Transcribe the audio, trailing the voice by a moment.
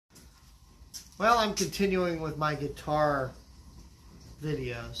Well, I'm continuing with my guitar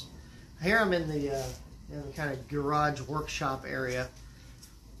videos. Here I'm in the kind of garage workshop area.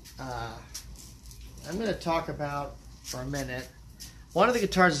 I'm going to talk about, for a minute, one of the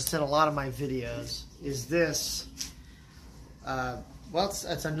guitars that's in a lot of my videos is this. Well,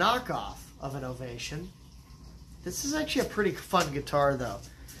 it's a knockoff of an Ovation. This is actually a pretty fun guitar, though.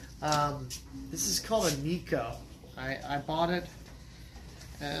 This is called a Nikko. I bought it.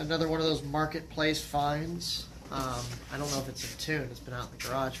 Another one of those marketplace finds. I don't know if it's in tune. It's been out in the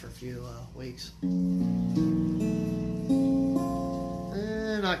garage for a few weeks.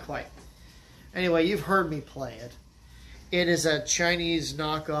 Not quite. Anyway, you've heard me play it. It is a Chinese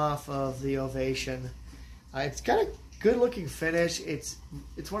knockoff of the Ovation. It's got a good-looking finish. It's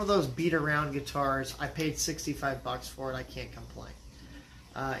one of those beat-around guitars. I paid $65 for it. I can't complain.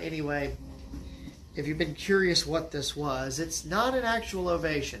 Anyway, if you've been curious what this was, it's not an actual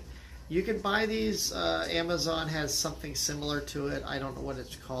Ovation. You can buy these. Amazon has something similar to it. I don't know what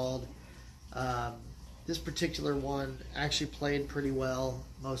it's called. This particular one actually played pretty well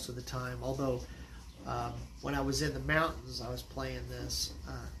most of the time. Although, when I was in the mountains, I was playing this.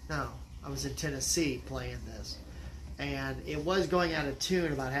 No, I was in Tennessee playing this. And it was going out of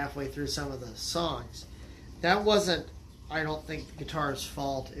tune about halfway through some of the songs. That wasn't, I don't think, the guitar's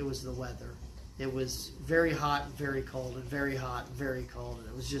fault. It was the weather. It was very hot and very cold, and very hot and very cold, and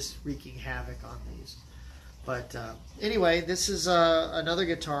it was just wreaking havoc on these. But anyway, this is another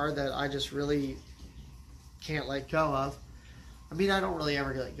guitar that I just really can't let go of. I mean, I don't really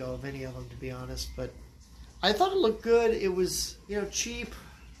ever let go of any of them, to be honest, but I thought it looked good. It was, cheap.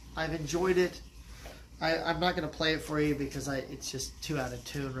 I've enjoyed it. I'm not going to play it for you because it's just too out of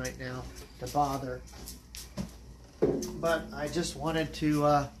tune right now to bother. But I just wanted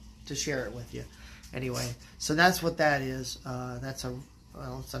to share it with you. Anyway, so that's what that is. It's a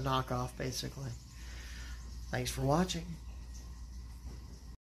knockoff, basically. Thanks for watching.